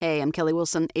I'm Kelly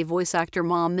Wilson, a voice actor,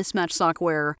 mom, mismatched sock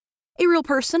wearer, a real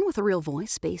person with a real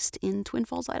voice based in Twin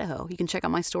Falls, Idaho. You can check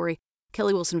out my story,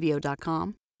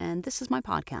 kellywilsonvo.com, and this is my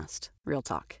podcast, Real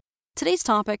Talk. Today's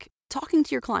topic, talking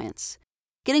to your clients,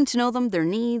 getting to know them, their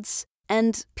needs,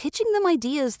 and pitching them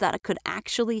ideas that could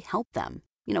actually help them.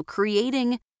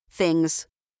 Creating things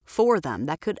for them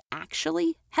that could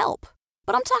actually help.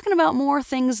 But I'm talking about more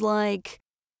things like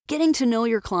getting to know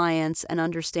your clients and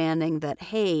understanding that,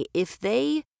 hey, if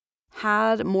they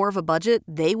had more of a budget,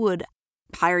 they would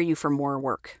hire you for more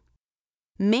work.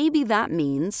 Maybe that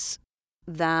means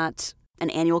that an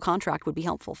annual contract would be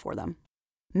helpful for them.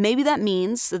 Maybe that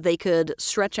means that they could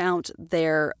stretch out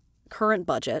their current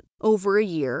budget over a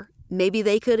year. Maybe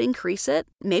they could increase it,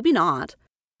 maybe not.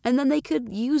 And then they could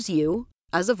use you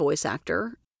as a voice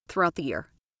actor throughout the year.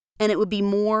 And it would be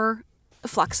more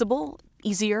flexible,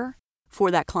 easier for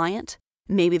that client.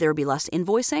 Maybe there would be less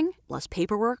invoicing, less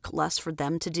paperwork, less for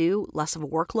them to do, less of a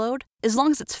workload. As long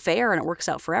as it's fair and it works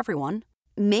out for everyone,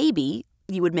 maybe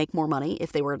you would make more money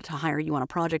if they were to hire you on a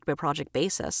project-by-project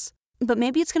basis. But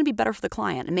maybe it's going to be better for the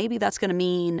client, and maybe that's going to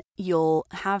mean you'll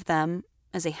have them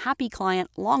as a happy client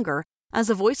longer. As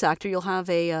a voice actor, you'll have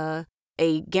a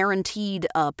guaranteed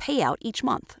payout each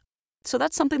month. So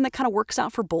that's something that kind of works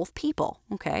out for both people,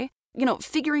 okay?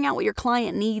 Figuring out what your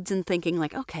client needs and thinking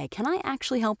like, okay, can I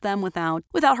actually help them without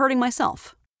hurting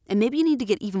myself? And maybe you need to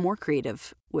get even more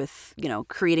creative with,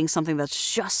 creating something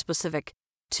that's just specific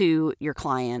to your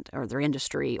client or their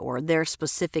industry or their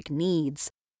specific needs.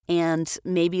 And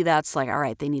maybe that's like, all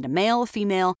right, they need a male, a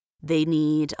female. They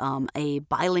need a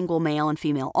bilingual male and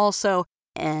female also.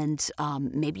 And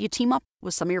maybe you team up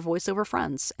with some of your voiceover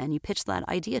friends and you pitch that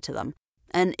idea to them.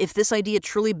 And if this idea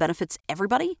truly benefits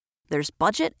everybody, there's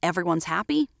budget, everyone's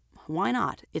happy, why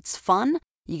not? It's fun.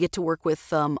 You get to work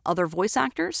with other voice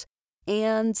actors,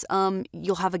 and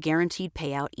you'll have a guaranteed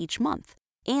payout each month.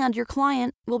 And your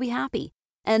client will be happy.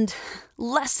 And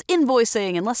less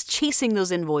invoicing and less chasing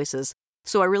those invoices.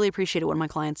 So I really appreciate it when my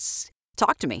clients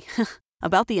talk to me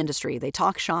about the industry. They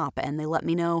talk shop and they let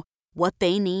me know what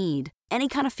they need, any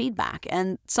kind of feedback.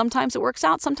 And sometimes it works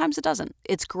out, sometimes it doesn't.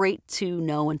 It's great to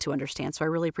know and to understand. So I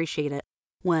really appreciate it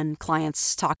when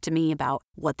clients talk to me about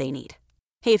what they need.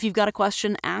 Hey, if you've got a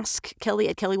question, ask Kelly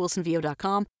at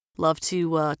kellywilsonvo.com. Love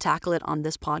to tackle it on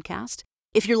this podcast.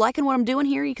 If you're liking what I'm doing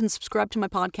here, you can subscribe to my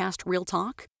podcast, Real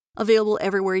Talk. Available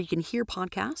everywhere you can hear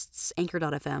podcasts,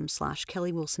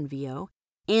 anchor.fm/kellywilsonvo.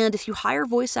 And if you hire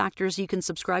voice actors, you can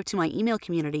subscribe to my email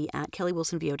community at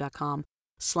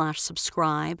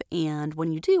kellywilsonvo.com/subscribe. And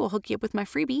when you do, I'll hook you up with my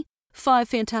freebie, 5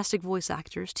 fantastic voice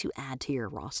actors to add to your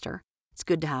roster. It's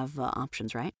good to have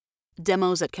options, right?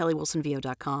 Demos at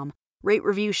kellywilsonvo.com. Rate,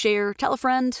 review, share, tell a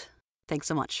friend. Thanks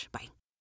so much. Bye.